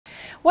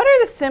What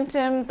are the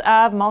symptoms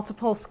of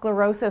multiple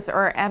sclerosis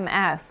or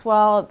MS?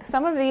 Well,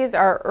 some of these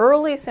are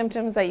early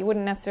symptoms that you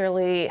wouldn't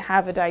necessarily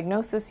have a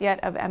diagnosis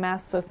yet of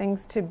MS, so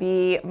things to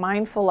be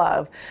mindful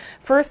of.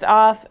 First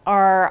off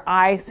are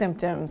eye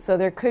symptoms. So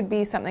there could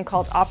be something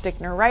called optic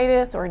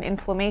neuritis or an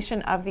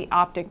inflammation of the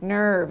optic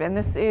nerve, and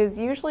this is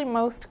usually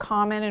most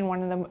common and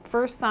one of the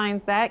first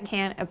signs that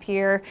can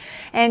appear.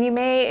 And you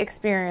may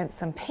experience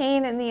some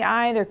pain in the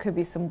eye. There could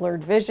be some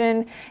blurred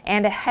vision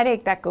and a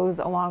headache that goes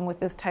along with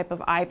this type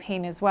of eye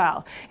pain as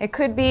well. It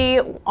could be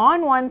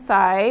on one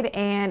side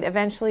and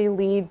eventually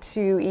lead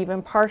to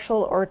even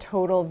partial or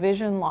total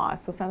vision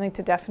loss, so something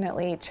to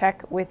definitely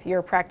check with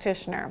your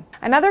practitioner.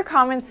 Another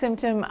common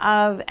symptom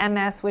of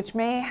MS, which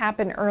may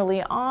happen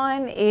early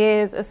on,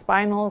 is a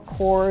spinal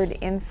cord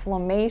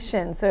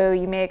inflammation. So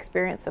you may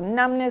experience some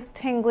numbness,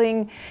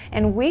 tingling,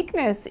 and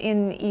weakness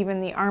in even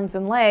the arms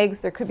and legs.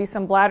 There could be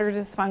some bladder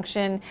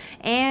dysfunction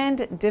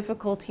and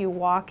difficulty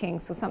walking.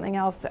 So something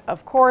else,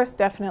 of course,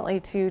 definitely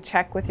to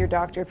check with your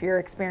doctor if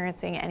you're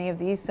experiencing any of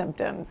these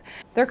symptoms.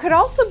 There could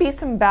also be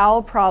some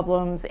bowel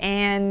problems,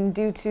 and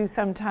due to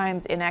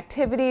sometimes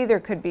inactivity, there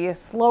could be a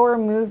slower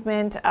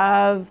movement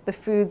of the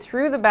food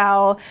through the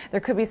bowel. There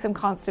could be some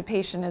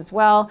constipation as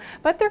well,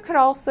 but there could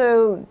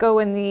also go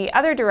in the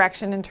other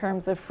direction in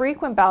terms of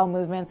frequent bowel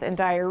movements and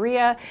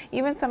diarrhea.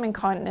 Even some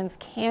incontinence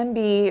can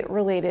be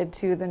related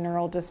to the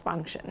neural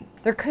dysfunction.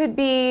 There could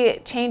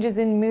be changes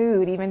in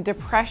mood, even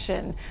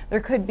depression.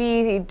 There could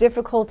be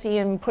difficulty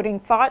in putting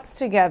thoughts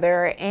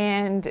together,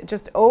 and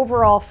just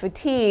overall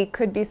fatigue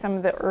could be some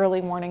of the early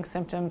warning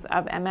symptoms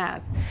of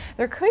MS.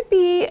 There could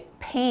be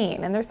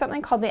pain, and there's something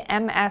called the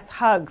MS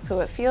hug, so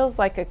it feels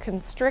like a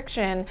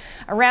constriction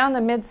around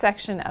the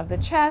midsection of the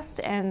chest,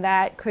 and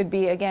that could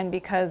be again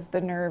because the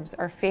nerves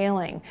are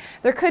failing.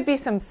 There could be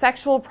some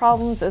sexual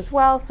problems as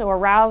well, so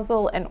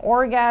arousal and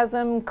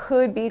orgasm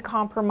could be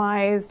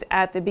compromised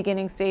at the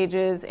beginning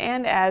stages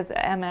and as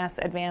MS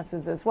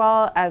advances, as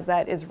well as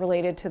that is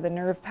related to the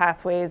nerve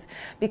pathways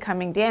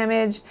becoming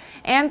damaged,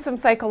 and some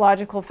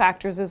psychological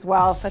factors as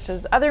well, such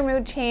as other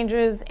mood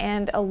changes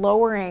and a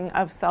lowering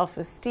of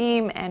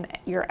self-esteem and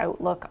your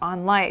outlook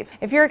on life.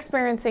 If you're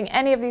experiencing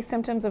any of these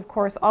symptoms, of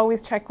course,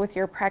 always check with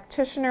your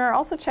practitioner.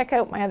 Also check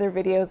out my other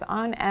videos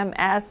on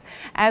MS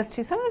as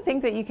to some of the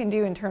things that you can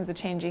do in terms of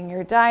changing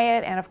your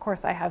diet, and of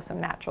course I have some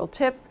natural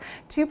tips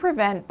to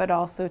prevent but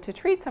also to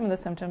treat some of the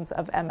symptoms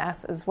of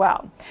MS as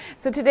well.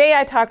 So today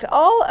I talked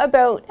all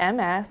about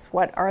MS.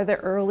 What are the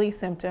early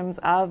symptoms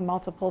of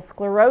multiple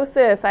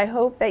sclerosis? I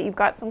hope that you've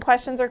got some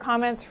questions or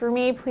comments for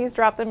me. Please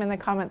drop them in the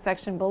comment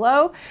section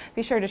below.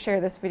 Be sure to share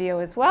this video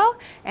as well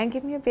and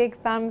give me a big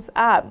thumbs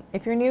up.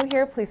 If you're new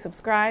here, please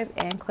subscribe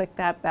and click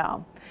that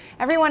bell.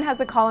 Everyone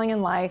has a calling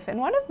in life, and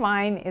one of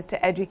mine is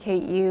to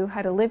educate you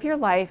how to live your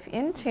life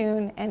in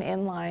tune and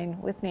in line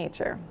with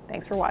nature.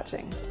 Thanks for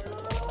watching.